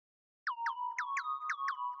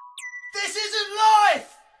This isn't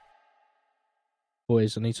life!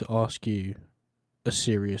 Boys, I need to ask you a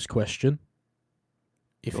serious question,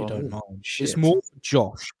 if you don't mind. Shit. It's more for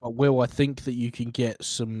Josh, but Will, I think that you can get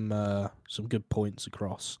some good points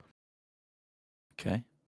across. Okay.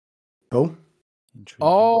 Cool.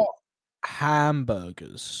 Are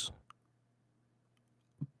hamburgers,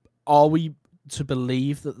 are we to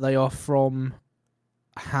believe that they are from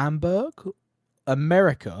Hamburg,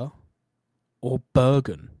 America, or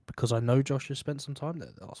Bergen? Because I know Josh has spent some time there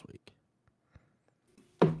last week.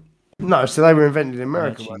 No, so they were invented in I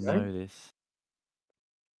America, actually weren't they? know this.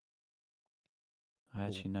 I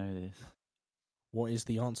actually know this. What is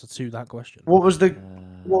the answer to that question? What was the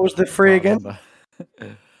three Can't again?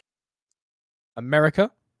 remember.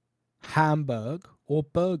 America, Hamburg, or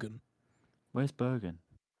Bergen? Where's Bergen?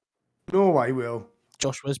 Norway, Will.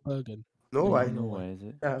 Josh, where's Bergen? Norway. Norway, is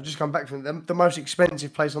it? Yeah, I've just come back from the most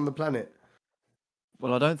expensive place on the planet.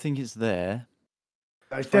 Well, I don't think it's there.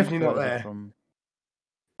 No, it's definitely not Frankfurters are there. From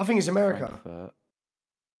I think it's America.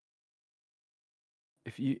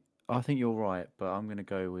 Frankfurt. I think you're right, but I'm going to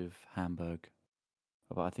go with Hamburg.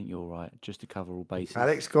 But I think you're right, just to cover all bases.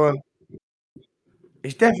 Alex, go on.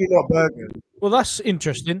 It's definitely not Bergen. Well, that's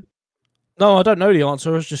interesting. No, I don't know the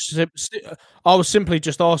answer. I was simply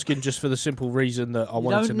just asking, just for the simple reason that I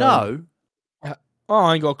wanted to know. Oh,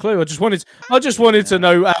 I ain't got a clue. I just wanted to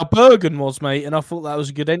know how Bergen was, mate, and I thought that was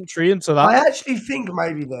a good entry into that. I actually think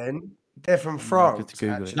maybe then they're from France.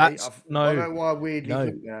 Google it. Actually, I don't know why I weirdly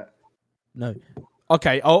think that. No.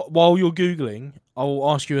 Okay. While you're googling, I'll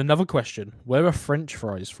ask you another question. Where are French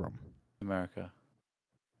fries from? America.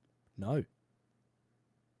 No.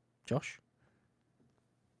 Josh.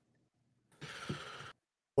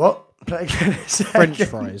 What? Play again. French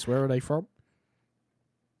fries. Where are they from?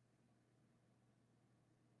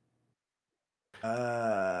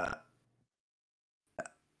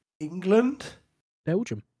 England?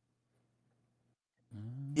 Belgium.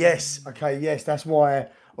 Yes. Okay. Yes, that's why.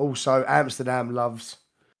 Also, Amsterdam loves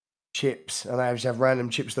chips, and they just have random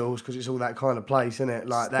chip stalls because it's all that kind of place, isn't it?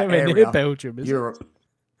 Like that area. Near Belgium, isn't Europe.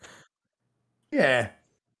 Yeah.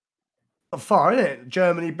 Not far, isn't it?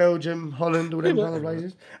 Germany, Belgium, Holland, all them kind of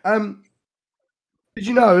places. Did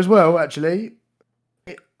you know as well? Actually,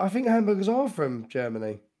 I think hamburgers are from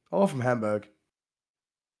Germany. Are from Hamburg.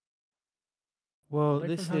 Well,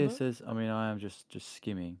 this here says. I mean, I am just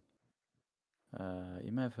skimming.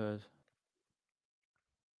 You may have heard.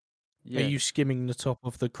 Yeah. Are you skimming the top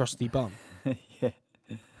of the crusty bun? Yeah.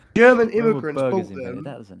 German immigrants brought them.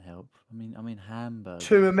 That doesn't help. I mean, hamburger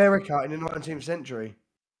to America in the 19th century.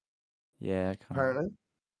 Yeah, apparently.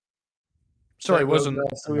 So Sorry, it wasn't.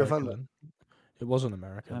 It wasn't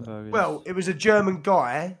America. Well, it was a German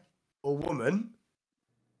guy or woman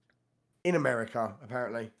in America,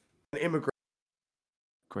 apparently, an immigrant.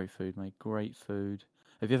 Great food, mate. Great food.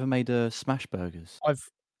 Have you ever made smash burgers?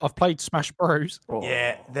 I've played Smash Bros. Oh,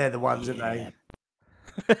 yeah, they're the ones, aren't they?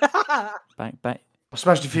 Bang. I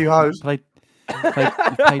smashed a few hoes. You played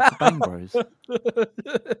for Bang Bros.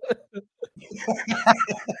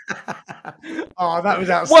 Oh, that was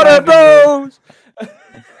outstanding. What are those?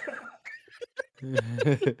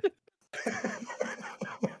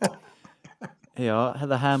 Here, I had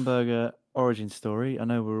the hamburger origin story. I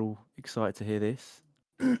know we're all excited to hear this.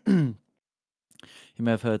 You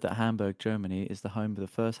may have heard that Hamburg, Germany, is the home of the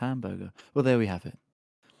first hamburger. Well, there we have it.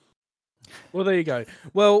 Well, there you go.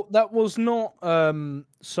 Well, that was not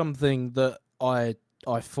something that I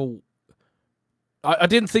thought. I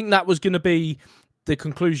didn't think that was going to be the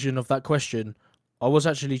conclusion of that question. I was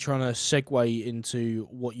actually trying to segue into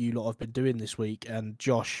what you lot have been doing this week. And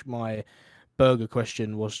Josh, my burger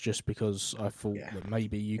question was just because I thought that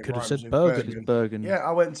maybe you could have said Bergen. Yeah,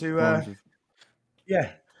 I went to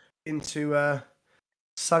into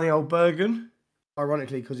sunny old Bergen.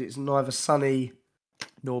 Ironically, because it's neither sunny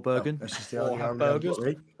nor Bergen. That's just the or only have burgers.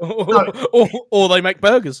 or they make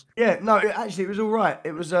burgers. Yeah, no, it was all right.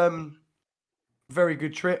 It was very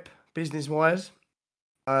good trip, business-wise.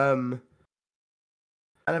 And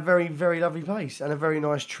a very, very lovely place and a very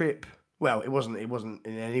nice trip. Well, it wasn't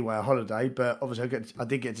in any way a holiday, but obviously I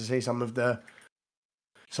did get to see some of the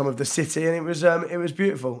city, and it was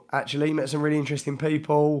beautiful. Actually, met some really interesting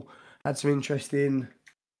people, had some interesting,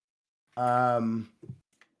 had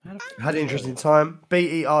an interesting time.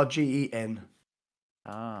 Bergen.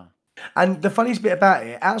 And the funniest bit about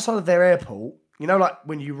it, outside of their airport, you know, like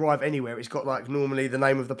when you arrive anywhere, it's got like normally the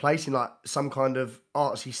name of the place in like some kind of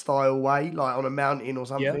artsy style way, like on a mountain or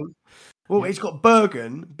something. Yeah. Well, it's got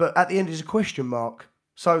Bergen, but at the end is a question mark.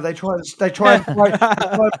 So they try and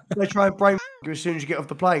brain you as soon as you get off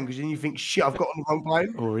the plane because then you think, shit, I've got on the wrong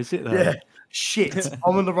plane. Or is it though? Yeah, shit,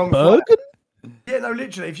 I'm on the wrong flight. Bergen? Yeah, no,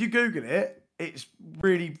 literally, if you Google it, it's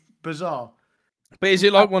really bizarre. But is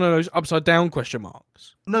it like one of those upside down question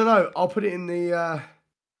marks? No, I'll put it in the. I'll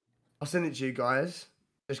send it to you guys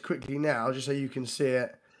just quickly now, just so you can see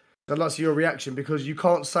it. I'd like to see your reaction because you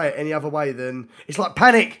can't say it any other way than it's like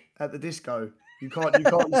panic at the disco. You can't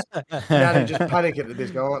now they just panic at the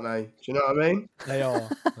disco, aren't they? Do you know what I mean? They are.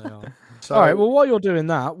 So, All right. Well, while you're doing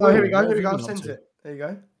that, oh, here we Will, go. what Here have we you go. been I've up sent to? it. There you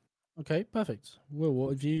go. Okay, perfect. Will, what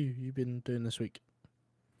have you been doing this week?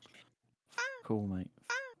 Cool, mate.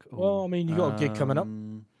 Cool. Well, I mean, you got a gig coming up.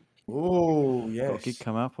 Oh, yes. Got a gig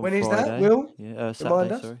coming up on When is Friday. that, Will? Yeah, Remind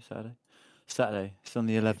Saturday. us. Sorry, Saturday. It's on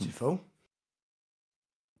the 11th. Beautiful.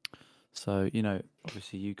 So,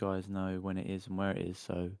 obviously you guys know when it is and where it is.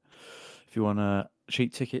 So if you want to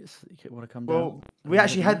cheap tickets, you want to come down. Well, we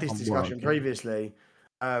actually had this I'm discussion working. previously.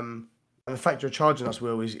 And the fact you're charging us,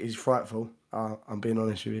 Will, is frightful. I'm being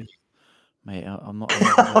honest with you. Mate, I'm not.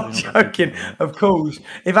 I'm joking. Of course.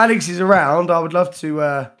 If Alex is around, I would love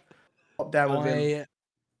to pop down with him.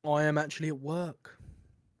 I am actually at work.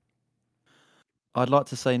 I'd like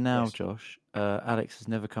to say now, Yes. Josh, Alex has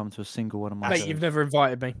never come to a single one of my Mate, shows. you've never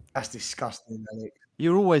invited me. That's disgusting, Alex.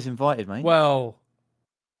 You're always invited, mate. Well,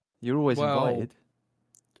 You're always invited.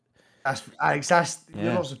 That's Alex. You're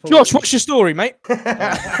Yeah. not supposed. Josh, what's your story, mate?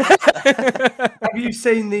 Have you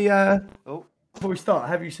seen the? Before we start,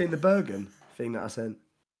 have you seen the Bergen thing that I sent?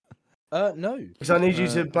 No. Because I need you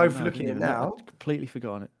to both no, I look at didn't it even know. now. I'd completely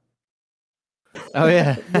forgotten it. Oh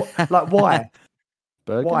yeah. Like why?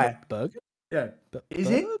 Burger? Why? Burger? Yeah. Is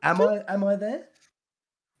it? Am I there?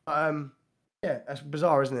 Yeah, that's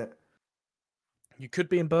bizarre, isn't it? You could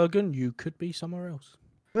be in Bergen. You could be somewhere else.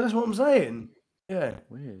 Well, that's what I'm saying. Yeah.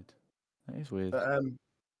 Weird. That is weird. But,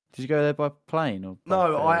 Did you go there by plane or? by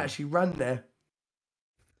no, I ferry? actually ran there.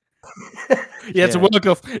 He had to Yeah. work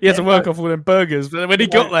off. He had to work off all them burgers. But when he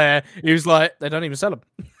got there, he was like, "They don't even sell them."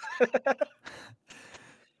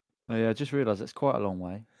 Oh yeah, I just realised it's quite a long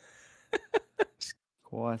way.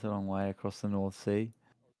 Quite a long way across the North Sea.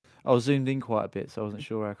 I was zoomed in quite a bit, so I wasn't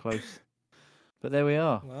sure how close. But there we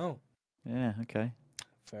are. Wow. Yeah. Okay.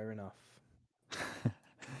 Fair enough.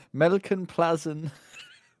 Melken Plazen.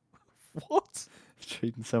 What? Just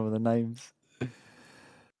reading some of the names.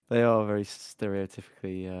 They are very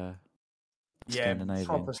stereotypically Scandinavian.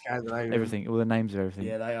 proper Scandinavian. Everything, all the names of everything.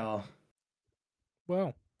 Yeah, they are.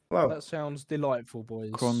 Well, Well, that sounds delightful,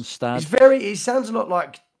 boys. Kronstad. it sounds a lot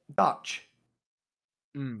like Dutch.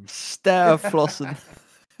 Mm. Sterflossen.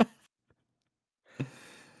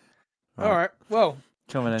 All right. Well,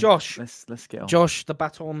 Come on, then. Josh. Let's get on. Josh, the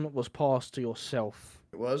baton was passed to yourself.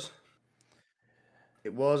 It was,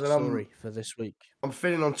 and Sorry for this week. I'm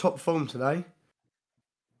feeling on top form today.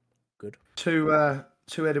 Good. Two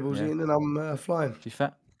edibles Yeah. in, and I'm flying. You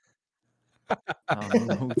fat?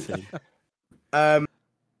 Oh, naughty.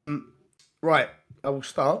 Right, I will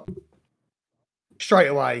start straight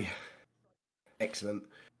away. Excellent.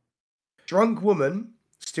 Drunk woman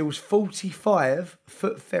steals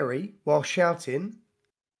 45-foot ferry while shouting,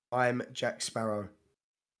 "I'm Jack Sparrow."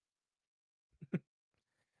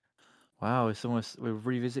 Wow, it's almost we're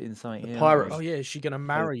revisiting something here. pirate. Oh yeah, is she gonna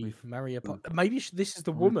marry a? Maybe this is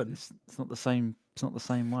the woman. It's not the same. It's not the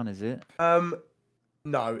same one, is it?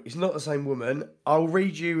 No, it's not the same woman. I'll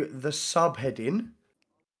read you the subheading.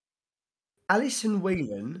 Alison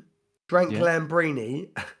Whelan drank Yeah. Lambrini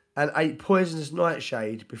and ate poisonous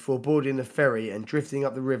nightshade before boarding the ferry and drifting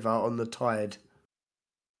up the river on the tide.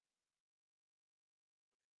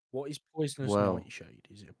 What is poisonous Well. nightshade?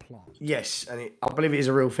 Is it a plant? Yes, and I believe it is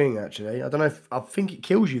a real thing, actually. I don't know I think it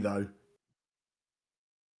kills you, though.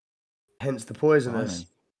 Hence the poisonous. Blimey.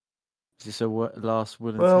 Is this a last will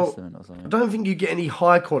and Well, testament or something? I don't think you get any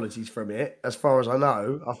high qualities from it, as far as I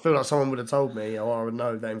know. I feel like someone would have told me, or I would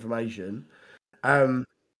know that information. And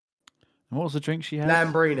what was the drink she had?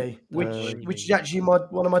 Lambrini, which is actually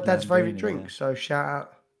one of my dad's favourite Lambrini, drinks. So shout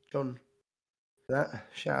out, John. For that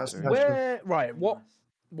shout out. Sebastian. Where? Right. What?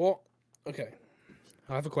 Okay.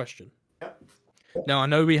 I have a question. Now I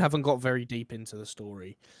know we haven't got very deep into the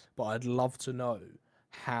story, but I'd love to know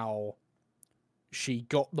how she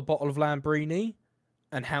got the bottle of Lambrini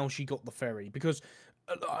and how she got the ferry, because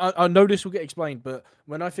I know this will get explained, but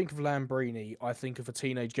when I think of Lambrini, I think of a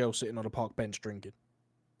teenage girl sitting on a park bench drinking.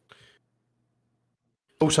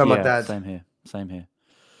 Also, my Yeah, dad. Same here.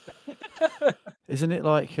 Isn't it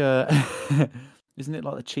like? Isn't it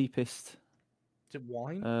like the cheapest? Is it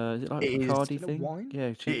wine? Is it like It a is. Bacardi Is it thing? wine? Yeah,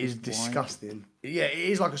 It cheapest is wine. disgusting. Yeah, it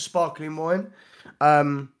is like a sparkling wine.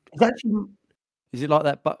 It's actually Is it like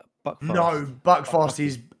that Buckfast? No, Buckfast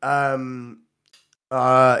is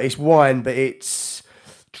it's wine, but it's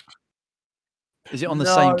Is it on the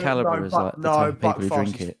same no, caliber as like the no, type of people who Buckfast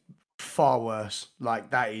drink is it? far worse. Like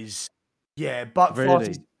that is, yeah, Buckfast Really?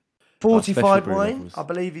 is Oh, special fortified brew wine, levels. I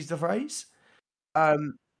believe is the phrase. It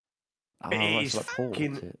right, is so like port, is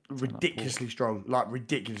fucking it? It's like port. ridiculously strong. Like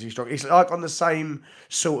ridiculously strong. It's like on the same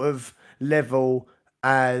sort of level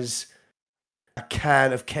as a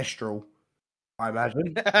can of Kestrel, I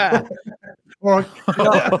imagine. Or, do you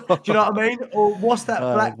know what I mean? Or what's that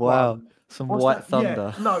Oh, black wow. one? Some What's white that?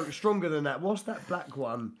 thunder. Yeah, no, stronger than that. What's that black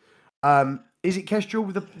one? Is it Kestrel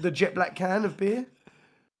with the jet black can of beer?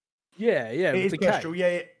 Yeah, It with is the Kestrel. K. Yeah,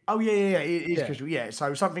 yeah. Oh, yeah. It is Yeah. Kestrel. Yeah.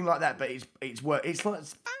 So something like that, but it's worth. It's like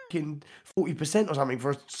fucking 40% or something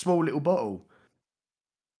for a small little bottle.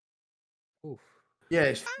 Oof. Yeah.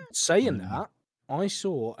 It's, Saying that, I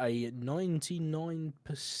saw a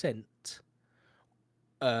 99%.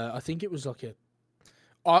 I think it was like a.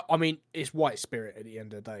 I mean, it's white spirit at the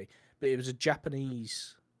end of the day, but it was a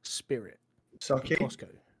Japanese spirit in Sake. Costco.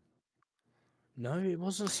 No, it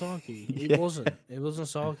wasn't sake. It Yeah. wasn't. It wasn't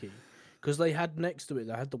sake. Because they had next to it,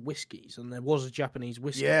 they had the whiskies, and there was a Japanese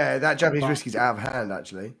whiskey. Yeah, that Japanese But- whiskey's out of hand,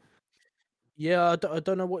 actually. Yeah, I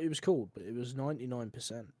don't know what it was called, but it was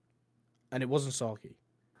 99%. And it wasn't sake.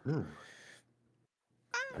 Hell,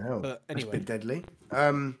 But that's a anyway. bit deadly.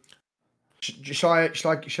 Shall I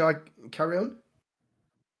carry on?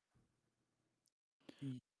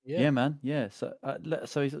 Yeah, man. Yeah. So,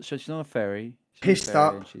 so she's on a ferry. She's Pissed on a ferry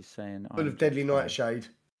up, and she's saying, full "I'm of deadly Jack Sparrow." nightshade.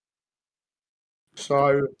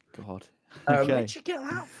 So, God. Okay. Where'd you get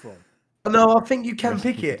that from? no, I think you can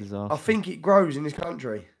Recipe pick for it. I disaster. think it grows in this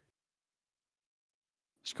country.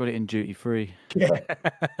 She's got it in duty free. Yeah.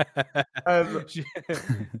 she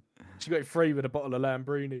got it free with a bottle of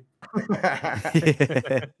Lambruni.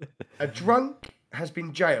 A drunk has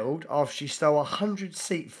been jailed after she stole a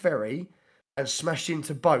 100-seat ferry and smashed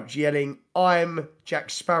into boats, yelling, "I'm Jack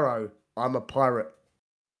Sparrow. I'm a pirate."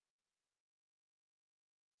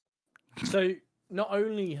 So not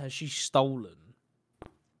only has she stolen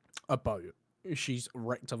a boat, she's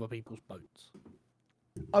wrecked other people's boats.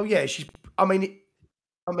 Oh yeah, I mean,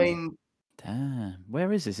 Damn.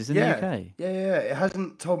 Where is this? Is it in yeah, the UK? yeah. It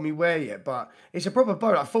hasn't told me where yet, but it's a proper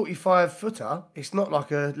boat, like 45-footer. It's not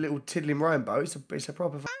like a little tiddling rowing boat. It's a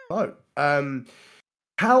proper boat.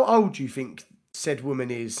 How old do you think said woman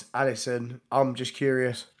is, Alison? I'm just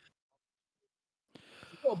curious.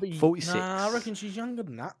 Gotta be 46. Nah, I reckon she's younger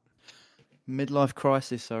than that. Midlife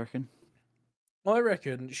crisis, I reckon. I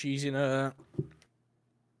reckon she's in her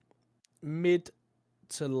mid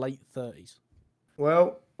to late 30s.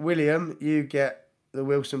 Well, William, you get the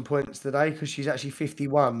Wilson points today because she's actually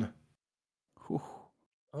 51. Ooh.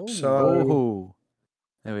 Oh, So Oh,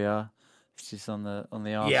 there we are. She's on the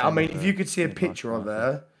arse yeah, I end mean, of if a you could see a midlife picture of crisis.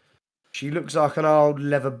 her, she looks like an old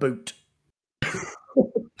leather boot.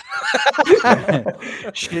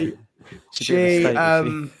 she She's a bit of a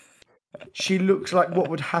state, is she looks like what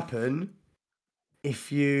would happen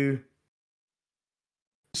if you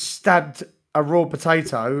stabbed a raw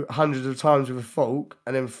potato hundreds of times with a fork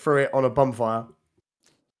and then threw it on a bonfire.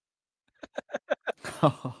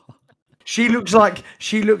 she? She looks like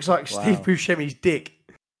Steve Wow. Buscemi's dick.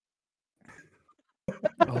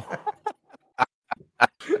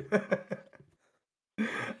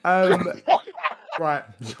 Oh. Right,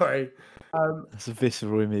 sorry. That's a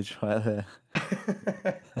visceral image right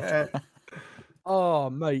there. oh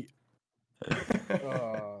mate.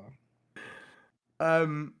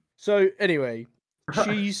 So anyway,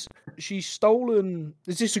 she's stolen.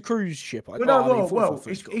 Is this a cruise ship? Well, no, well, 45 foot's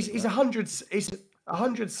it's gotta be, it's right? a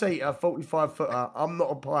 100-seater, 45-footer. I'm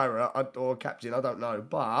not a pirate or a captain, I don't know,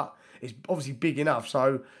 but it's obviously big enough.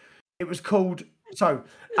 So it was called. So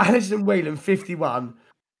Alison Whelan, 51,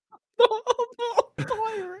 I'm not a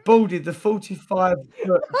pirate. boarded the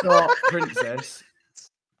 45-foot Dark Princess.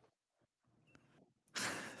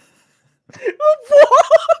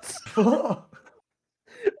 What? What?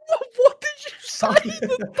 What did you say?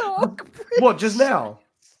 The Dark Princess? What, just now?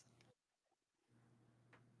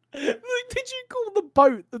 Did you call the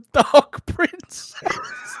boat the Dark Princess?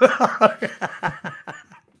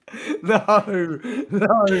 No.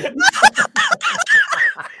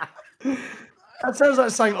 That sounds like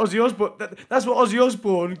saying Ozzy Osbourne. That's what Ozzy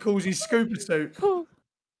Osbourne calls his scuba suit.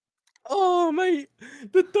 Oh, mate,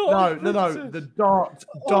 the Dark Princess. No, the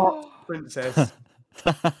Dark Princess.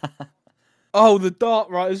 Oh, the Dark,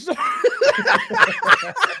 right?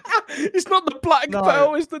 It's not the Black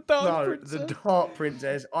Pearl, it's the Dark Princess. The Dark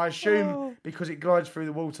Princess. I assume because it glides through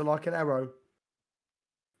the water like an arrow.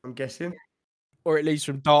 I'm guessing. Or at least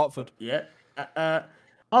from Dartford. Yeah.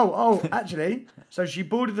 Actually, so she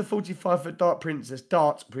boarded the 45-foot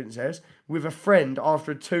darts princess with a friend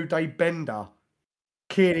after a 2-day bender.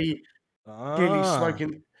 Clearly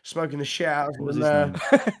smoking the shit out of What was his name?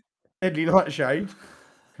 Deadly Nightshade.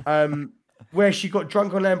 Where she got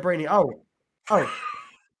drunk on Lambrini. Oh.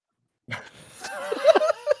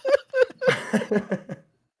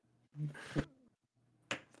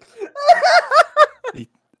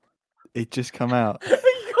 It just come out. You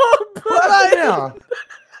can't put What that now?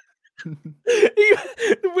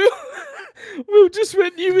 Will just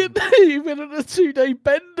went you went on a 2-day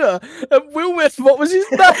bender, and Will went, what was his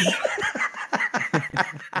name?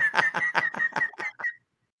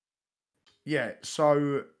 Yeah,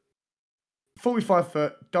 so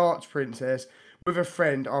 45-foot darts princess with a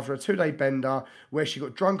friend after a 2-day bender where she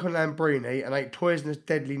got drunk on Lambrini and ate poisonous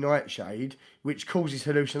deadly nightshade, which causes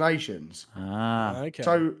hallucinations. Okay.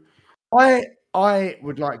 So I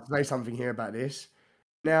would like to say something here about this.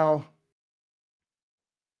 Now,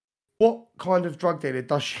 what kind of drug dealer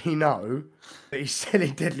does she know that he's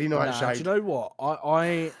selling deadly nightshade? Do you know what?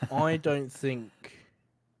 I don't think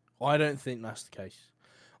that's the case.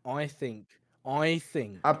 I think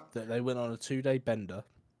that they went on a 2-day bender,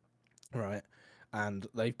 right? And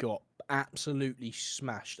they've got absolutely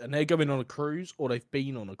smashed, and they're going on a cruise, or they've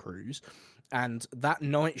been on a cruise, and that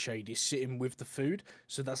nightshade is sitting with the food,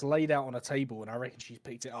 so that's laid out on a table, and I reckon she's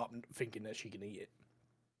picked it up and thinking that she can eat it.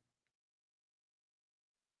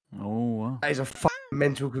 Oh, wow. That is a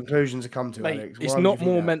mental conclusion to come to, Mate, Alex. it's Why would not you think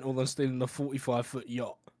more that? mental than stealing a 45-foot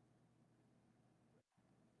yacht.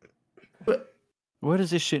 But Where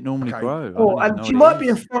does this shit normally grow? Oh, I don't and even she know might what be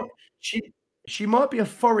it a is. she might be a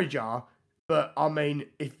forager, but I mean,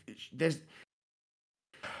 if there's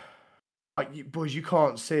boys, you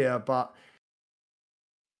can't see her, but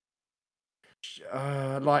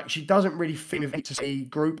like she doesn't really fit with the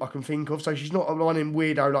group I can think of. So she's not a one in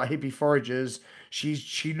weirdo like hippie foragers.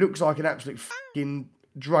 She looks like an absolute fucking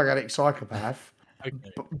drug addict psychopath. Okay.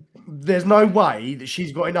 But there's no way that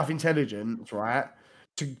she's got enough intelligence, right,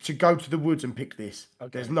 to go to the woods and pick this. Okay.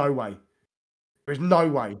 There's no way. There's no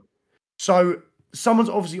way. So someone's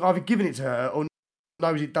obviously either given it to her or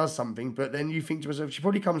knows it does something, but then you think to yourself, she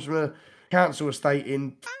probably comes from a council estate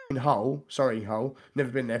in Hull. Sorry, Hull.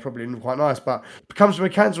 Never been there, probably quite nice, but comes from a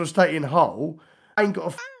council estate in Hull, ain't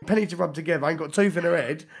got a penny to rub together, ain't got a tooth in her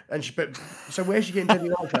head, and so where's she getting Teddy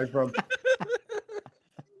Nightshade from?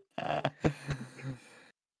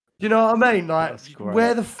 You know what I mean? Like,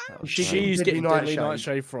 where the she's getting Deadly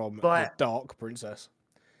Nightshade from? Like, the Dark Princess.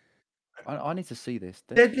 I need to see this.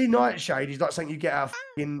 Deadly Nightshade is like something you get out of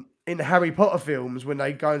in the Harry Potter films when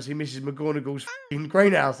they go and see Mrs. McGonagall's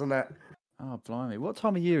greenhouse and that. Oh, blimey. What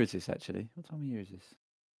time of year is this, actually? What time of year is this?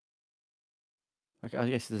 I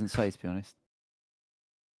guess it doesn't say, to be honest.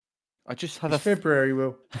 I just have It's February,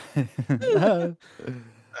 Will. I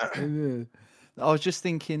was just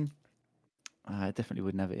thinking, I definitely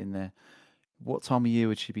wouldn't have it in there. What time of year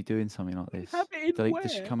would she be doing something like this? Have it in where?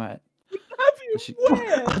 Does she come out?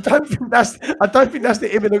 Where? I don't think that's the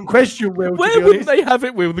imminent question, Will. Where to be would honest. they have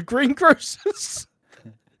it with the greengrocers?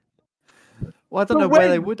 Well, I don't know But where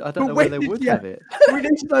they when? would. I But don't know where when they did would you- have it. We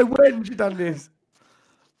need to know when she done this.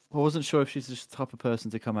 I wasn't sure if she's just the type of person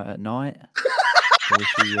to come out at night, or is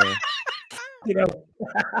she? You know,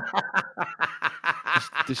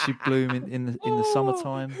 Does she bloom in the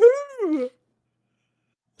summertime? Who?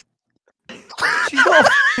 she's not a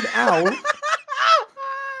f***ing owl.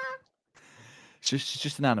 She's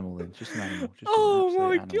just an animal then. Just an animal. Just an Oh absolute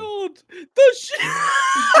my animal. god! Does she?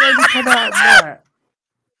 She only come out at night.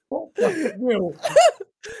 What the Will?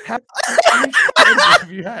 How many f***ing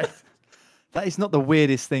have you had? That is not the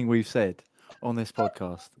weirdest thing we've said on this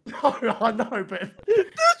podcast. No, I know, but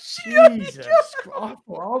She Jesus, I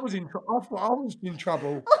thought I was in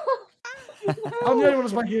trouble. I'm the only one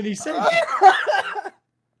that's making any sense.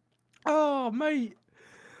 Oh, mate.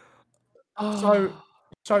 Oh.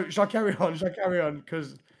 So shall I carry on?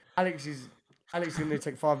 Because Alex is going to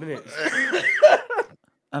take 5 minutes.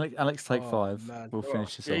 Alex, take 5. man. We'll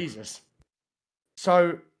finish this off. Jesus.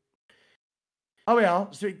 So, we are.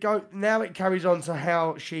 So it carries on to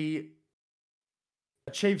how she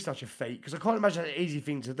achieved such a feat, because I can't imagine an easy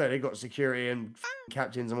thing to do. They got security and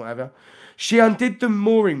captains and whatever. She undid the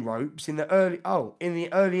mooring ropes in the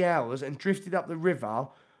early hours and drifted up the river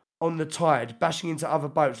on the tide, bashing into other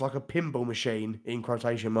boats like a pinball machine, in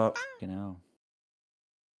quotation marks. You know.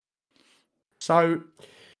 So,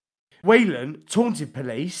 Whelan taunted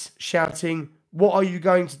police, shouting, "What are you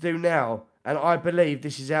going to do now? And I believe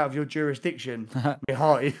this is out of your jurisdiction." My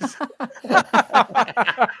heart is.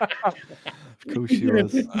 Of course she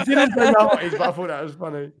was. He didn't say my heart is, but I thought that was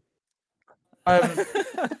funny. What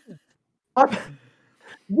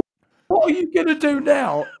are you going to do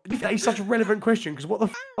now? That is such a relevant question because what the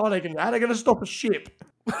are they going to do? How are they going to stop a ship?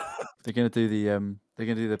 They're going to do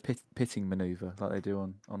the pitting maneuver like they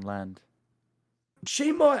do on land.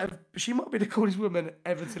 She might be the coolest woman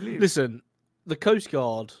ever to live. Listen, the Coast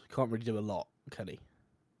Guard can't really do a lot, can he?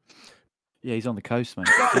 Yeah, he's on the coast, mate.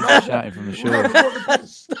 He's just shouting from the shore.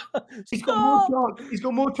 He's got more chance. He's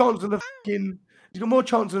got more chance than He's got more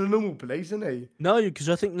chance than the normal police, isn't he? No, because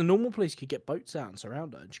I think the normal police could get boats out and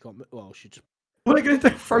surround her, and she can't. Well, she just. What are they going to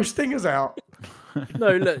do? Throw stingers out?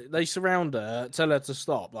 No, look, they surround her, tell her to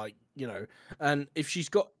stop, and if she's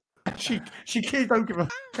got. She kids don't give a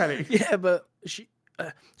can it? Yeah, but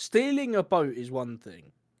stealing a boat is one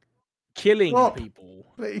thing. Killing people,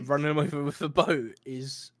 please. running them over with a boat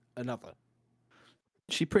is another.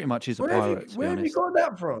 She pretty much is a pirate. Where have you got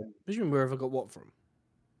that from? What do you mean, where have I got what from?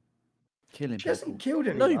 Killing She people. hasn't killed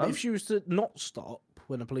anyone. No, but if she was to not stop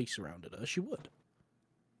when the police surrounded her, she would.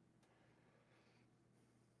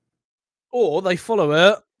 Or they follow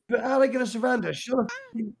her. But how are they going to surround her?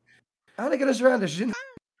 How are they going to surround her? She's in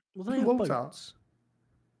Well, they have water. boats.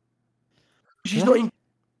 She's not in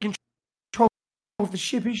control of the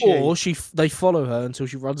ship, is she? Or they follow her until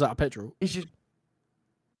she runs out of petrol. It's just...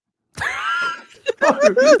 No,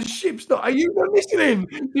 the ship's not. Are you not listening?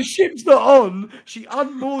 The ship's not on. She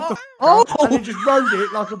unmoored the and then just rode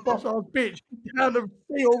it like a boss-ass bitch down the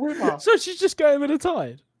sea or river. So she's just going with the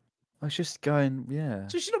tide. I was just going, yeah.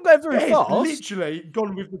 So she's not going very Yeah, fast. literally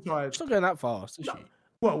gone with the tide. She's not going that fast, is she?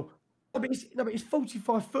 Well, but it's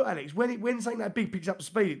 45 foot, Alex. When something that big picks up the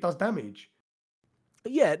speed, it does damage.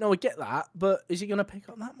 Yeah, no, I get that, but is it going to pick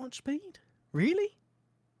up that much speed? Really?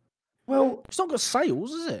 Well, It's not got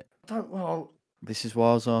sails, is it? This is why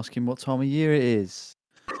I was asking what time of year it is.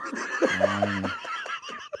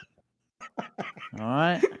 All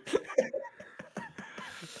right.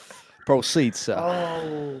 Proceed, sir.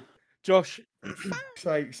 Oh, Josh,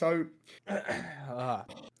 sake. So,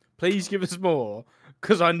 please give us more,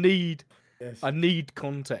 because I need yes,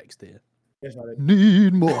 context here. yes, Alex.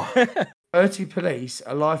 Need more. 30 police,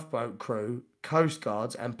 a lifeboat crew, coast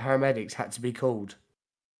guards, and paramedics had to be called.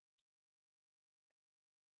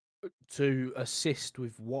 To assist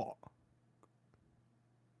with what?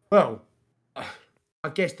 Well, I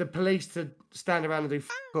guess the police to stand around and do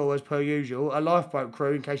all as per usual, a lifeboat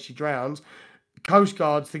crew in case she drowns, coast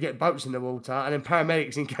guards to get boats in the water, and then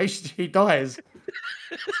paramedics in case she dies.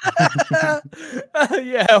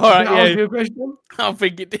 Yeah, all right. Did that answer your question? I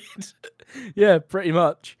think it did. Yeah, pretty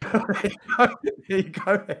much. There you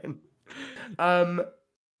go then.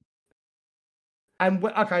 And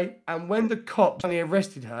when the cops only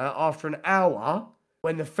arrested her after an hour,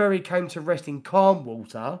 when the ferry came to rest in calm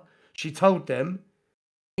water, she told them,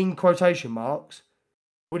 in quotation marks,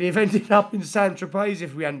 would have ended up in Saint-Tropez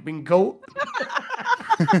if we hadn't been caught.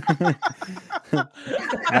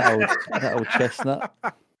 that old chestnut.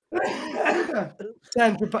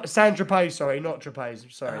 Saint-Tropez, sorry, not trapeze.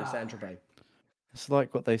 Sorry, Saint-Tropez. It's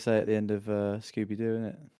like what they say at the end of Scooby-Doo, isn't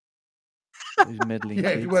it? These meddling Yeah,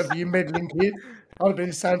 kids. if you weren't for you meddling kid, I'd have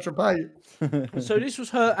been Saint-Tropez. So this was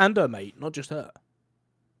her and her mate, not just her.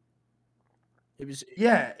 It was.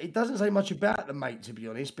 Yeah, it doesn't say much about the mate, to be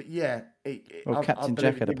honest, but yeah. Well, Captain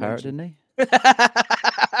Jack had a parrot, didn't he?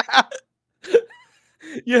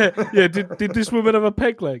 Yeah. Did this woman have a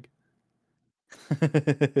peg leg?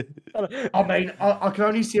 I mean, I can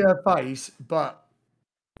only see her face, but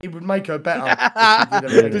it would make her better.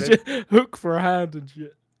 If she did have a Did you hook for a hand and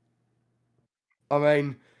shit? I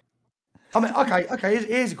mean, okay.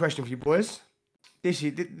 Here's a question for you boys. This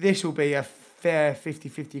will be a fair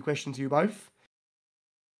 50-50 question to you both.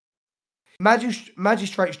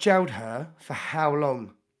 Magistrates jailed her for how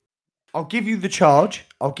long? I'll give you the charge.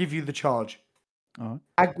 All right.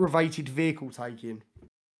 Aggravated vehicle taking.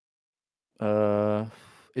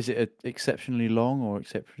 Is it exceptionally long or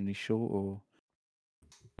exceptionally short or?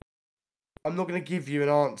 I'm not going to give you an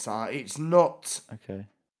answer. It's not. Okay.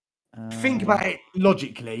 Think about it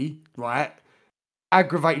logically, right?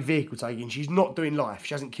 Aggravated vehicle taking. She's not doing life.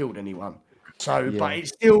 She hasn't killed anyone. So, Yeah. but it's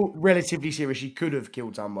still relatively serious. She could have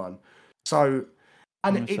killed someone. So,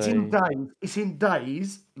 and it's in days. It's in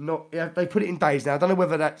days. Not. Yeah, they put it in days now. I don't know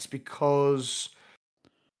whether that's because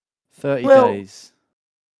 30 Well- days.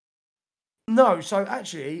 no. So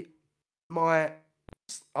actually,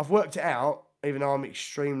 I've worked it out. Even though I'm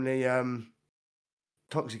extremely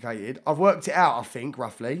intoxicated, I've worked it out. I think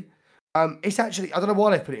roughly. It's actually. I don't know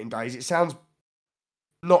why they put it in days. It sounds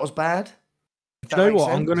not as bad. if Do that you know makes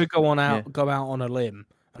what? I'm sense. going to go Yeah. out on a limb,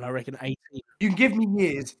 and I reckon 18. You can give me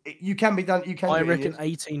years. You can be done. You can. I do it in reckon years.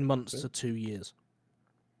 18 months to 2 years.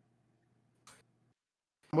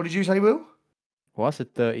 What did you say, Will? Well, I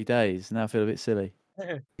said 30 days. Now I feel a bit silly.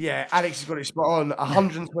 Yeah, Alex has got it spot on.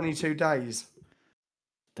 122 days.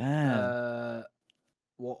 Damn.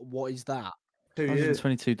 What is that? 2 years.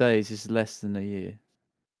 122 days is less than a year.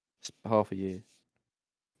 It's half a year.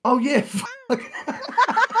 Oh, yeah. Fuck.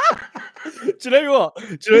 Do you know what?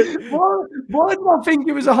 Why did I think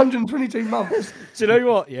it was 122 months? Do you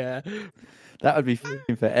know what? Yeah. That would be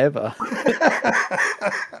f***ing forever.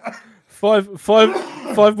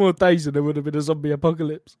 5 more days and there would have been a zombie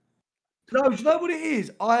apocalypse. No, do you know what it is?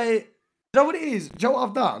 Do you know what it is? Do you know what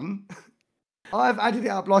I've done? I've added it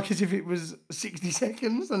up like as if it was 60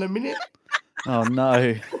 seconds and a minute. Oh,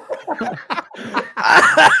 no.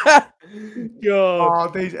 God.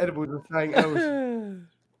 Oh, these edibles are saying else.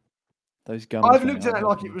 Those gummies. I've looked at it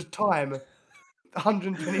like it was time.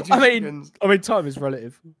 122 seconds. I mean, time is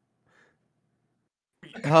relative.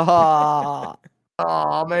 Ah,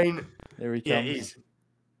 Oh, I mean, there he comes. yeah, it is.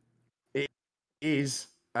 It is.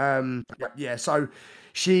 Yeah, so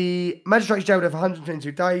magistrates jailed her for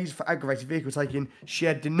 122 days for aggravated vehicle taking. She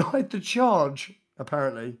had denied the charge,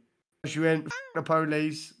 apparently. She went, "F the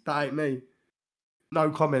police, that ain't me."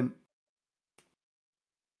 No comment.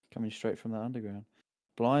 Coming straight from that underground.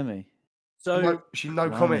 Blimey. So She no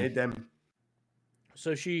Blimey. commented them.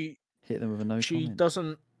 So she Hit them with a no comment.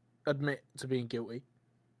 doesn't admit to being guilty.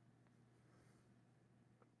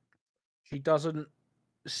 She doesn't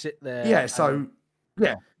sit there. Yeah, so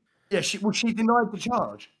yeah, she denied the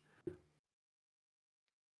charge.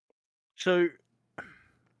 So,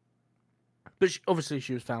 but obviously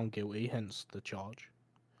she was found guilty, hence the charge.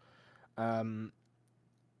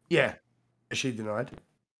 Yeah, she denied.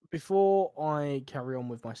 Before I carry on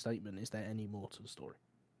with my statement, is there any more to the story?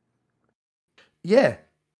 Yeah,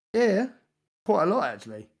 quite a lot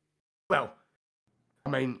actually. Well, I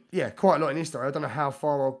mean, yeah, quite a lot in this story. I don't know how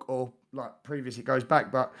far or like previous it goes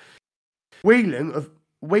back, but Whelan of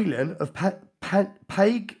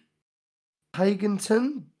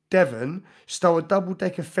Paganton, Devon, stole a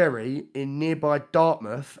double-decker ferry in nearby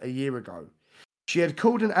Dartmouth a year ago. She had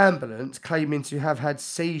called an ambulance claiming to have had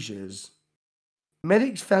seizures.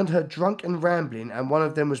 Medics found her drunk and rambling, and one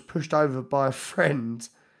of them was pushed over by a friend,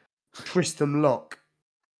 Tristan Locke.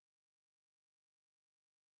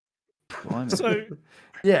 Blimey. So,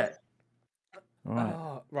 Yeah.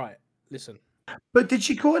 Right. right. Listen, But did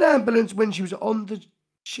she call an ambulance when she was on the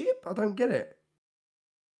ship? I don't get it.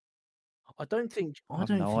 I don't think have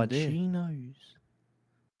no idea. she knows.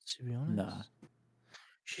 To be honest, Nah.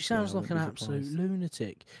 she sounds I like an wouldn't be absolute surprised.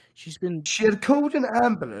 lunatic. She's been. She had called an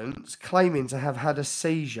ambulance claiming to have had a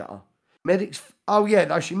seizure. Medics. Oh yeah,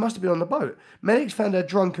 no, she must have been on the boat. Medics found her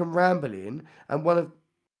drunk and rambling, and one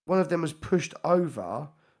of them was pushed over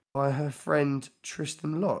by her friend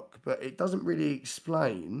Tristan Locke. But it doesn't really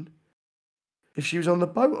explain if she was on the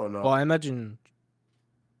boat or not. Well, I imagine.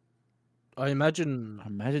 I imagine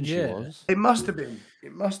she yeah. was. It must have been.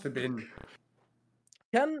 It must have been.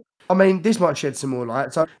 Can I mean, this might shed some more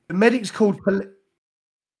light. So the medics called.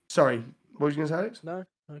 Sorry, what was you going to say, Alex? no,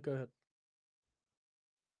 go ahead.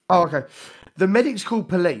 Oh, okay. The medics called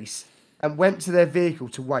police and went to their vehicle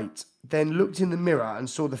to wait, then looked in the mirror and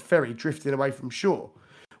saw the ferry drifting away from shore.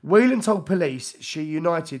 Whelan told police she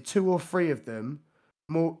united 2 or 3 of them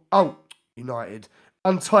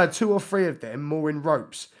untied 2 or 3 of them more in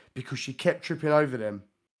ropes because she kept tripping over them.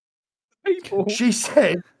 People. She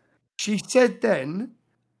said then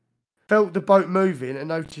felt the boat moving and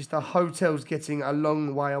noticed the hotel's getting a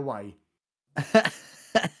long way away.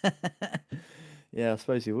 Yeah, I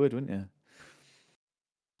suppose you would, wouldn't you?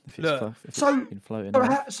 If it's, Look, if so- it's been floating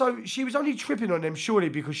off. So she was only tripping on them surely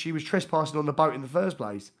because she was trespassing on the boat in the first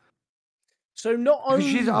place. So not Because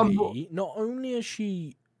she's only has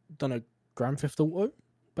she done a Grand Theft Auto,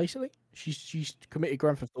 basically, she's committed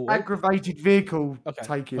Grand Theft Auto. Aggravated vehicle Okay.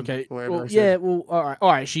 taking. Okay. or whatever Well, they said. yeah. Well,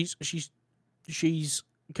 all right. She's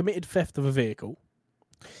committed theft of a vehicle.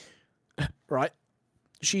 Right.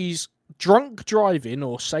 She's drunk driving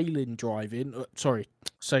or sailing driving. Sailing.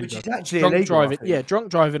 Which is actually Drunk illegal, I driving. think. Yeah, drunk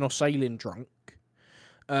driving or sailing drunk.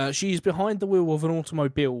 She's behind the wheel of an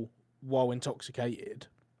automobile while intoxicated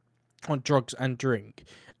on drugs and drink,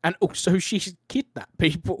 and also she's kidnapped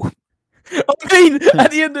people. I mean,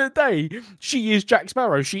 at the end of the day, she is Jack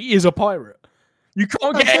Sparrow. She is a pirate. You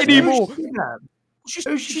can't get any Who's more. she kidnapped? She's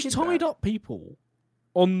Who's she tied kidnapped? up people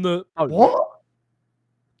on the boat. What?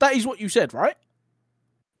 That is what you said, right?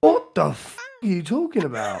 What the f*** are you talking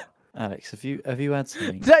about? Alex, have you had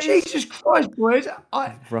something That is, Jesus Christ, boys.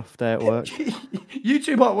 rough day at work? You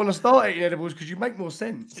two might want to start eating edibles because you make more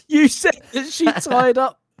sense. you said that she tied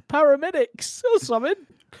up paramedics or something.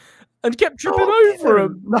 and kept tripping No, over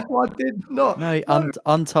him. No, I did not. No, he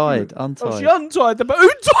untied. Oh, she untied them. But who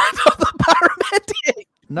tied up the paramedic?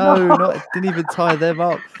 No, didn't even tie them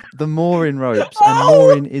up. The mooring ropes, and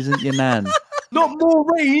mooring isn't your nan. Not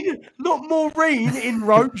Maureen in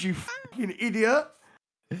ropes, you fucking idiot.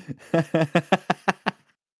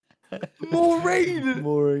 Maureen.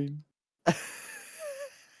 Mooring.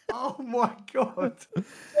 Oh my god.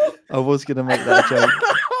 I was gonna make that joke.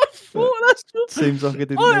 I thought that's just... Seems like I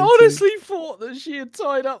didn't. I need honestly thought that she had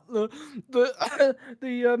tied up the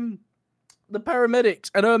paramedics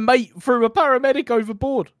and her mate threw a paramedic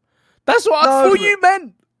overboard. That's what I thought you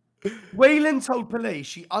meant. Whelan told police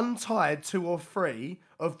she untied 2 or 3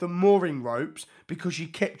 of the mooring ropes because she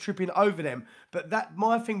kept tripping over them. But that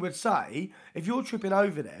my thing would say, if you're tripping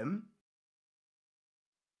over them,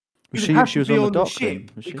 Was you'd have she to was be on the on the dock ship then,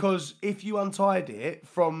 was she? because if you untied it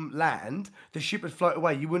from land, the ship would float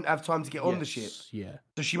away. You wouldn't have time to get on the ship. Yeah.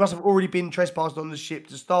 So she must have already been trespassed on the ship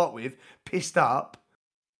to start with, pissed up,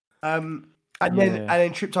 and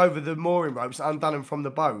then tripped over the mooring ropes, and undone them from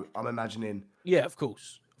the boat. I'm imagining. Yeah, of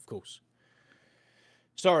course.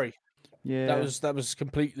 Sorry. Yeah. That was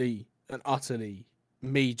completely and utterly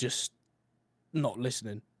me just not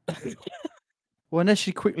listening. Well, unless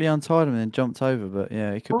she quickly untied him and then jumped over, but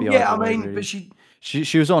yeah, it could be. Yeah, I either way, mean, really. but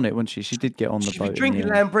she was on it, wasn't she? She did get on the she'd boat. be drinking in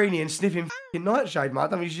the end. Lambrini and sniffing fucking nightshade, mate.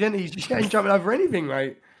 I mean, she ain't jumping over anything,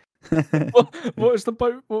 mate. What was the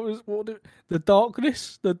boat? The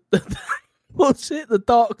darkness? What's it? The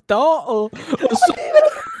dark dart or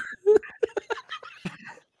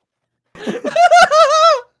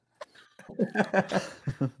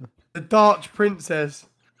The Dark Princess.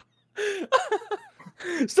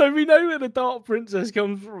 So we know where the Dark Princess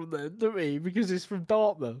comes from then, don't we? Because it's from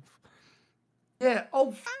Dartmouth. Yeah.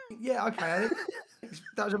 Oh, yeah. Okay.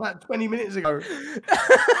 That was about 20 minutes ago.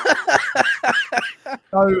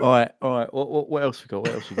 All right. What else we got?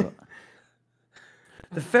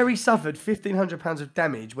 The ferry suffered £1,500 of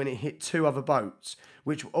damage when it hit 2 other boats,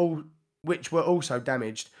 which were also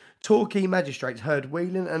damaged. Torquay magistrates heard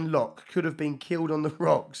Whelan and Locke could have been killed on the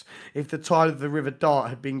rocks if the tide of the River Dart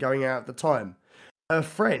had been going out at the time. Her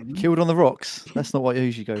friend... Killed on the rocks? That's not what I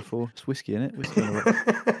usually go for. It's whiskey, isn't it? Whiskey on the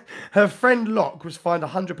rocks. Her friend Locke was fined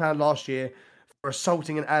 £100 last year for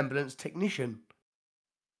assaulting an ambulance technician.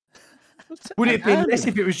 Would it have been less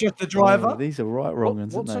if it was just the driver? Oh, these are right wrong,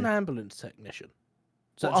 aren't What's they? an ambulance technician?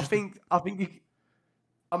 Well, I think you...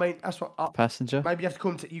 I mean, that's what... Passenger? Maybe you have to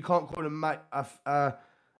call them... You can't call them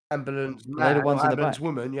ambulance They're the man ones or in the ambulance back.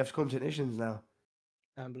 woman. You have to call them technicians now.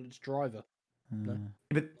 Ambulance driver. No.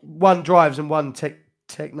 But one drives and one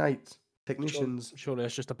technicians. Surely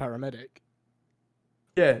that's just a paramedic.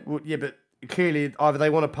 Yeah, well, yeah, but clearly either they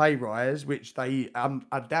want a pay rise, which they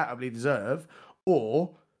undoubtedly deserve,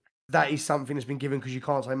 or that is something that's been given because you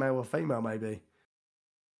can't say male or female, maybe.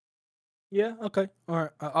 Yeah. Okay. All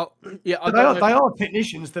right. Yeah. But they are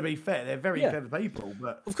technicians. To be fair, they're very clever people.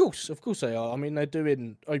 But of course they are. I mean, they're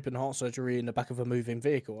doing open heart surgery in the back of a moving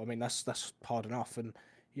vehicle. I mean, that's hard enough, and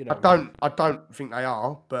you know. I don't think they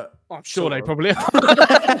are, but I'm sure they probably are.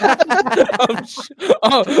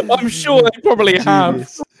 I'm sure they probably have.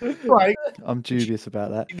 Right. I'm dubious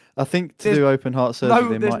about that. I think to do open heart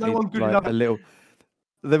surgery, they might need like a little.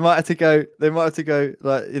 They might have to go.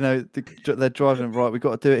 Like, you know, they're driving right. We've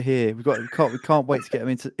got to do it here. We can't wait to get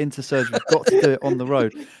them into surgery. We've got to do it on the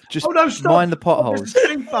road. Just mind the potholes.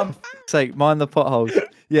 Sake, mind the potholes.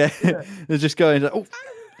 Yeah. They're just going. Like, oh.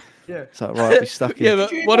 Yeah. It's like, right, we stuck in. Yeah,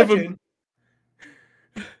 but one of them.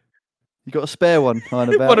 You got a spare one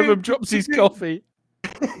lying about. One of them drops his coffee.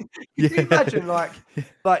 Can you imagine, like,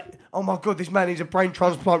 oh my god, this man needs a brain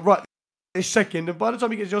transplant right this second, and by the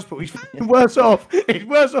time he gets to the hospital, he's worse off. He's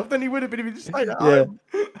worse off than he would have been if he just stayed at home.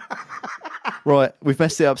 Right, we've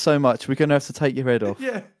messed it up so much. We're gonna have to take your head off.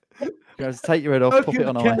 Yeah. We're gonna have to take your head off, pop it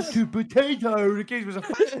on ice. To potato. The kid was a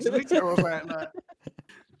fucking solitaire or something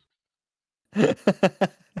like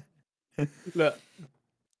that. Look.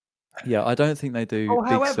 Yeah, I don't think they do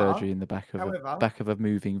big surgery in the back of a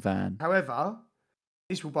moving van. However,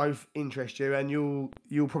 this will both interest you, and you'll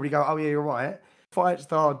probably go, "Oh yeah, you're right." Fight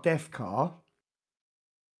Star Death Car.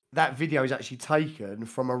 That video is actually taken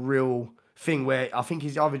from a real thing where I think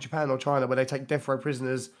it's either Japan or China, where they take death row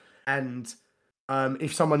prisoners, and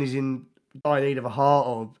if someone is in dire need of a heart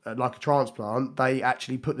or like a transplant, they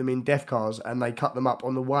actually put them in death cars and they cut them up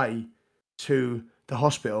on the way to the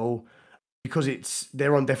hospital because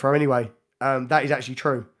they're on death row anyway. That is actually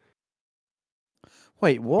true.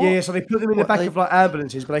 Wait, what? Yeah, so they put them in the back of like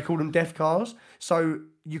ambulances, but they call them death cars. So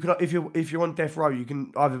you can, if you're on death row, you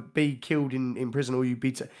can either be killed in prison, or you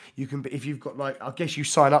can if you've got like, I guess you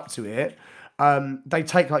sign up to it, they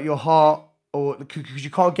take like your heart, or because you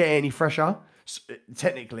can't get any fresher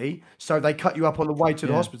technically, so they cut you up on the way to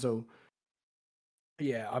the hospital.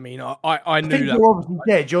 Yeah, I mean, I knew think that. You're obviously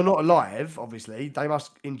dead. You're not alive. Obviously, they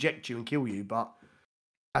must inject you and kill you. But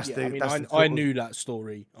I knew that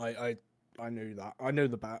story. I knew that. I know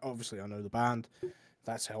the band. Obviously, I know the band.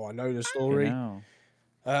 That's how I know the story.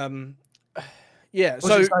 Yeah.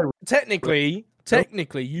 So technically,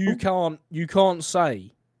 you can't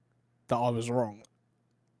say that I was wrong.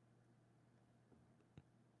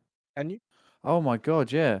 Can you? Oh my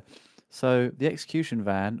god, yeah. So the execution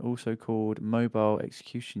van, also called Mobile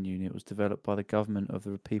Execution Unit, was developed by the government of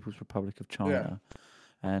the People's Republic of China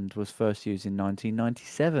and was first used in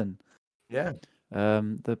 1997. Yeah.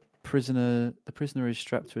 The prisoner is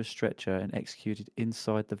strapped to a stretcher and executed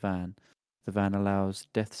inside the van. The van allows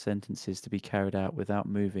death sentences to be carried out without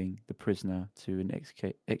moving the prisoner to an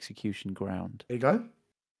execution ground. There you go.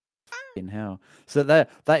 In hell. So that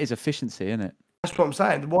is efficiency, isn't it? That's what I'm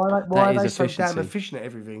saying. Why are they so damn efficient at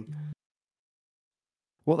everything?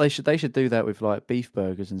 What they should do that with like beef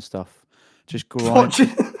burgers and stuff. Just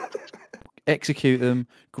execute them,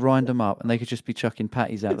 grind them up, and they could just be chucking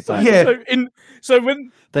patties out the back. Yeah. So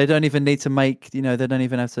when they don't even need to make, they don't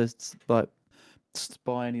even have to like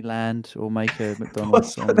buy any land or make a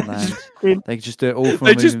McDonald's on the land. They can just do it all from.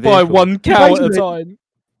 They just buy one cow at a time.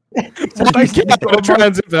 One cow a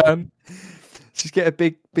transit van. Just get a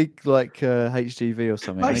big like HGV or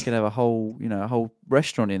something. They could have a whole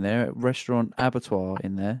restaurant in there, restaurant abattoir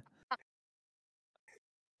in there.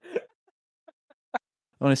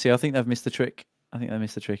 Honestly, I think they've missed the trick.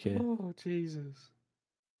 Here. Oh Jesus!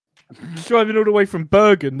 Driving all the way from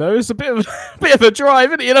Bergen, though, it's a bit of a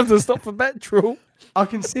drive, isn't it? You'd have to stop for petrol. I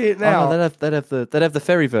can see it now. Oh, no, they'd have the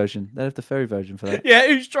ferry version. They'd have the ferry version for that. Yeah,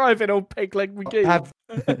 who's driving? Old Peg Leg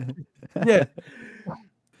McGee. Yeah.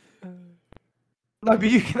 No,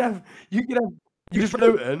 but you can just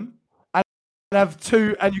Luton and have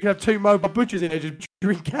two, and you can have two mobile butchers in there just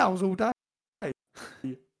drink cows all day.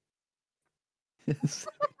 Yes.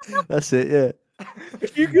 That's it. Yeah.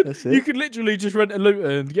 You could literally just rent a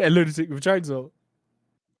Luton and get a lunatic with a chainsaw.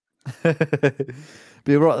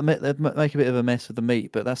 Be right. They'd make a bit of a mess with the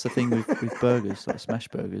meat, but that's the thing with burgers, like smash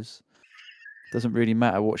burgers. Doesn't really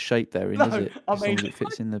matter what shape they're in, does it? As long as it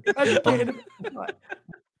fits in the bun.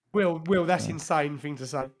 Will, that's an insane thing to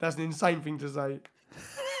say. That's an insane thing to say.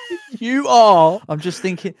 You are. I'm just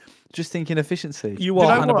thinking efficiency. You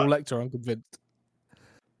are Hannibal Lecter, I'm convinced.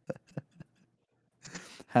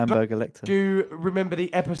 Hamburger Lecter. Do you remember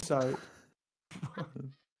the episode?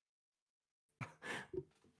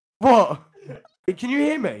 What? Can you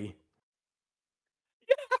hear me?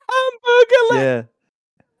 Hamburger Lecter.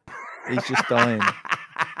 Yeah. He's just dying.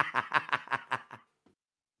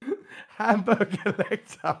 Hamburger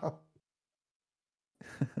Lecter.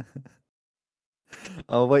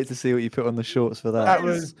 I'll wait to see what you put on the shorts for that. That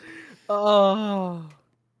was that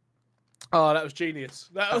was genius.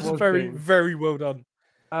 That was very, very well done.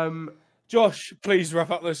 Josh, please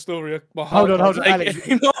wrap up this story. Hold on, Alex.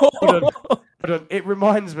 Hold on. It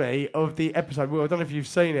reminds me of the episode. Well, I don't know if you've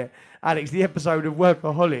seen it, Alex. The episode of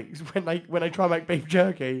Workaholics when they try and make beef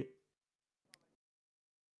jerky.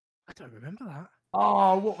 I don't remember that.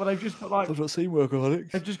 Oh, what? Well, they've just got like. I've not seen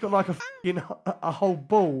Workaholics. They've just got like a whole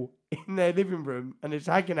bull in their living room, and it's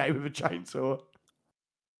hacking at it with a chainsaw.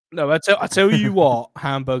 No, I tell you what,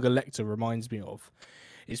 Hamburger Lecter reminds me of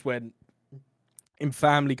is when in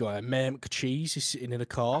Family Guy, Mayor McCheese is sitting in a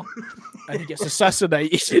car and he gets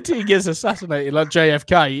assassinated. He gets assassinated like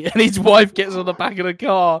JFK, and his wife gets on the back of the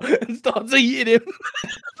car and starts eating him.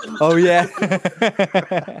 Oh yeah.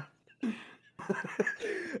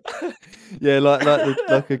 Yeah,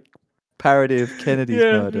 like a parody of Kennedy's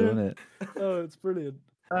murder, isn't it? Oh, it's brilliant.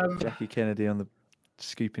 Jackie Kennedy on the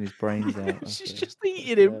scooping his brains out. She's just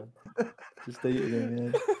eating him. Yeah. Just eating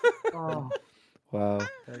him. Yeah. Oh. Wow.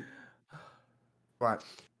 Right.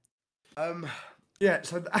 Yeah.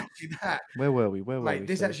 So actually, Where were we? Mate,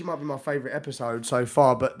 this actually might be my favourite episode so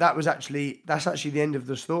far, but that's actually the end of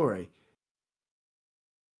the story.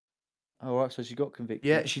 Oh, right. So she got convicted.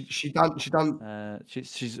 Yeah, she done.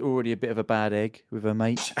 She's already a bit of a bad egg with her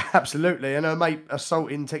mate. Absolutely, and her mate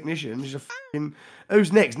assaulting technicians. She's a fucking.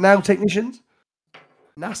 Who's next? Nail technicians.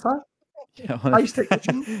 NASA. Space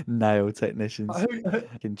technicians. Nail technicians.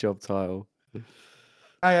 Fucking job title.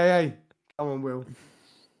 Hey. Come on, Will.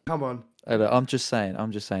 Come on. Hey, look, I'm just saying.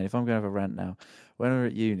 If I'm going to have a rant now, when we were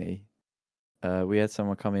at uni, we had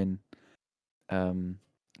someone come in,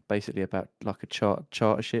 basically about like a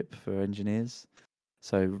chartership for engineers.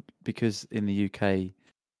 So because in the UK,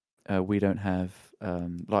 we don't have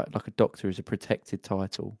like a doctor is a protected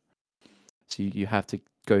title. So you have to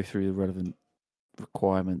go through the relevant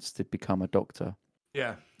requirements to become a doctor.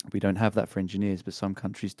 Yeah. We don't have that for engineers, but some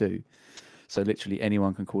countries do. So literally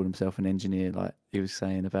anyone can call themselves an engineer. Like he was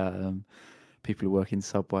saying about people who work in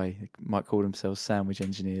Subway might call themselves sandwich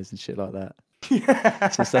engineers and shit like that.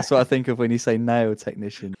 So that's what I think of when you say nail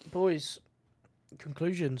technician. Boys,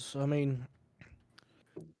 conclusions. I mean,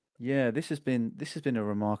 yeah, this has been a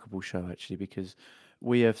remarkable show actually, because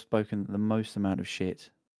we have spoken the most amount of shit,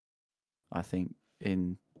 I think,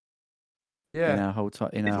 in our whole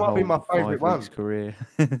my 5 weeks career.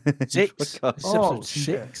 6. This is episode 6.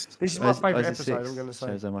 Yeah. This is my favourite episode. I'm going to say.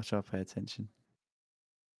 Shows how much I pay attention.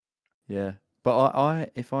 Yeah, but I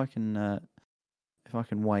if I can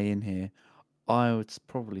weigh in here, I would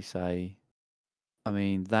probably say, I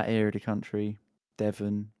mean, that area of the country,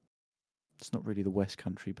 Devon, it's not really the West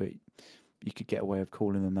Country, but you could get away with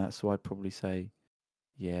calling them that. So I'd probably say,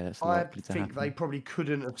 yeah, that's likely to happen. I think they probably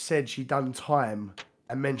couldn't have said she done time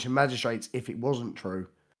and mentioned magistrates if it wasn't true.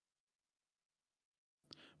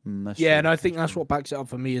 Yeah, and I think that's what backs it up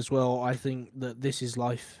for me as well. I think that This Is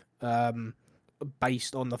Life,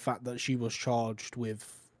 based on the fact that she was charged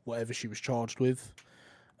with whatever she was charged with.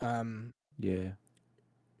 She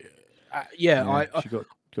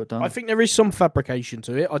got done. I think there is some fabrication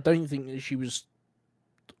to it. I don't think that she was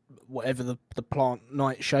whatever the plant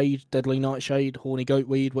nightshade, deadly nightshade, horny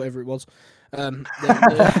goatweed, whatever it was,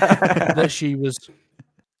 that she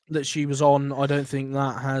was on. I don't think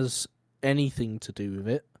that has anything to do with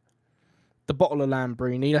it. The bottle of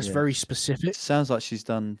Lambrini, that's very specific. It sounds like she's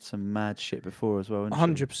done some mad shit before as well.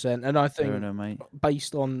 100%. And I think her,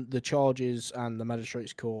 based on the charges and the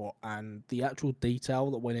magistrate's court and the actual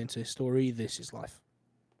detail that went into his story, This Is Life.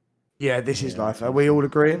 Yeah, This Is Life. Are we all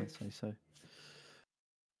agreeing? I'd say so.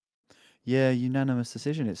 Yeah, unanimous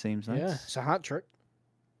decision, it seems. Yeah, it's a hat trick.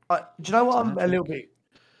 Do you know what? I'm a little bit...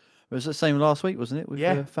 It was the same last week, wasn't it? With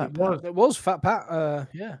Fat Pat. It was Fat Pat,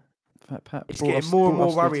 yeah. Fat Pat. It's getting more and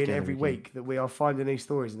more worrying every week that we are finding these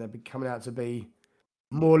stories and they're coming out to be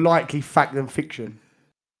more likely fact than fiction.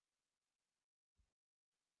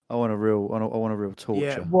 I want a real torture.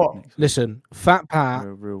 Yeah, what? Listen, Fat Pat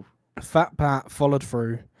followed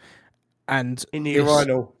through, and in the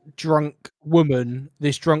urinal,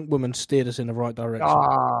 this drunk woman steered us in the right direction.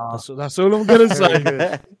 That's all I'm gonna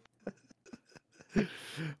say.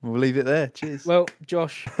 We'll leave it there. Cheers. Well,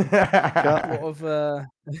 Josh,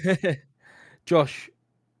 Josh,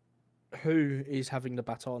 who is having the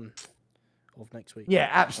baton of next week? Yeah,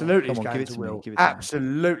 absolutely. It's going to Will.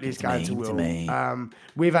 Absolutely, it's going to Will.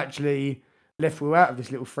 We've actually left Will out of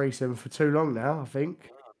this little threesome for too long now. I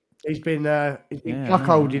think he's been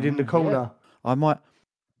cuckolded in the corner. I might.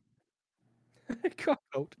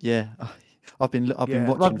 Cuckold. Yeah, I've been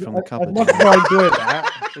watching from the cupboard. I'm not quite doing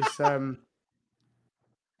that.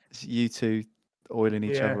 It's you two oiling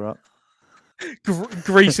each other up.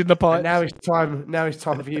 Greasing the pipe. Now it's time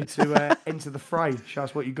for you to enter the fray. Show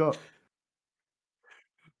us what you got.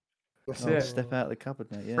 That's it. Step out of the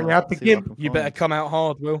cupboard, mate. Yeah, bring out the gimp. You better come out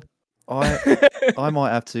hard, Will. I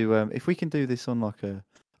might have to. If we can do this on like a.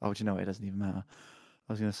 Oh, do you know what? It doesn't even matter.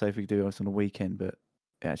 I was going to say if we could do it on a weekend, but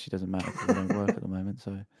it actually doesn't matter because I don't work at the moment.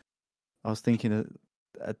 So I was thinking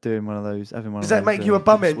of doing one of those. Having one. Does that make you a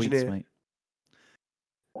bum engineer? Mate.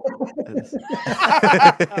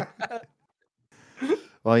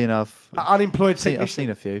 Well, you know, unemployed I've seen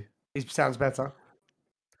a few. It sounds better.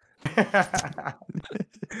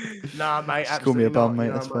 Nah, mate. Just call me a bum,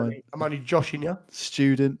 mate. That's fine. I'm only joshing you.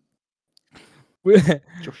 Student.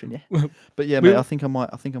 Joshing you. But yeah, mate. I think I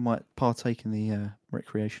might partake in the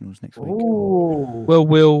recreationals next week. Ooh. Well,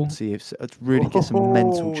 we'll see if really get some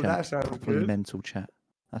mental chat. That sounds good. Mental chat.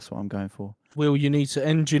 That's what I'm going for. Will, you need to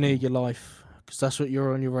engineer your life because that's what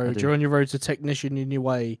you're on your road. You're on your road to technician in your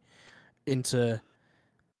way into.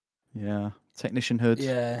 Yeah, technician hood.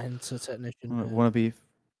 Yeah, into technician. I want to be.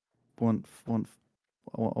 I want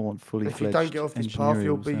fully. If you don't get off this path,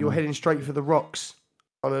 you're heading straight for the rocks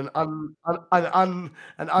on an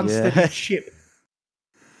unsteady ship.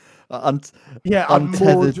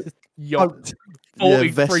 Untethered yacht,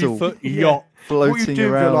 43-foot yacht floating what you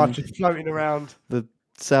do around. Your life, just floating around the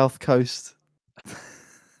south coast.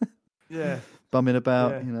 Yeah, bumming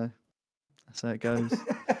about. You know, that's how it goes.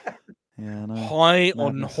 Yeah, I know. High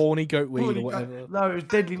on horny goatweed or whatever. No, it was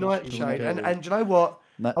deadly nightshade. And do you know what?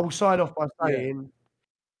 I will sign off by saying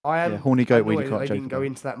I am horny goatweed. They didn't go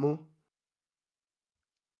into that more.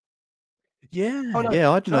 Yeah. Oh, no.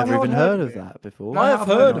 Yeah, I'd never even heard of that before. I have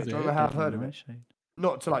heard of it. Do you want to know how I've heard of it?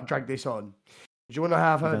 Not to like drag this on. Do you want to know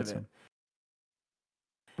how I've heard of it?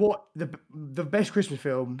 What the best Christmas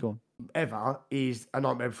film ever is A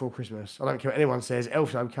Nightmare Before Christmas. I don't care what anyone says.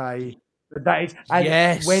 Elf's okay. That is, and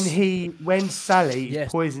Yes. when Sally is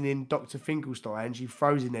Yes. poisoning Dr. Finkelstein, she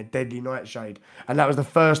throws in their deadly nightshade, and that was the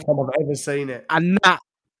first time I've ever seen it. And that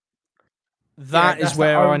is that's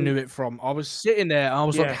where the I only- knew it from. I was sitting there, and I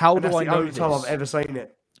was like, Yeah, "How and do that's I the know only this?" time I've ever seen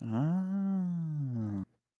it.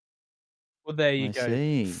 Well, there you I go.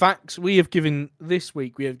 see. Facts. We have given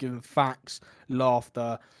facts,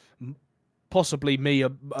 laughter, possibly me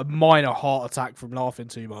a minor heart attack from laughing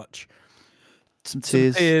too much. Some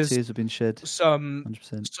tears have been shed. Some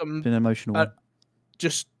 100%. Been an emotional one.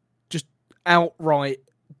 Just outright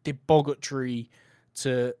derogatory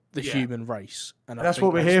to the human race, and that's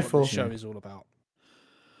what we're here for. The show is all about.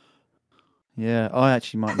 Yeah, I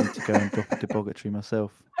actually might need to go and drop a derogatory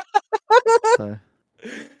myself. So.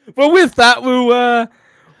 Well, with that, we'll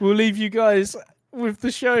leave you guys with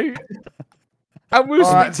the show, and we'll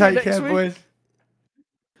speak to you next week. Boys.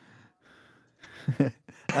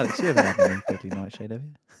 Alex, you haven't had any deadly nightshade, have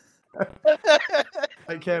you?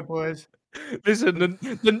 Take care, boys. Listen,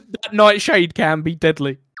 that nightshade can be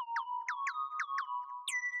deadly.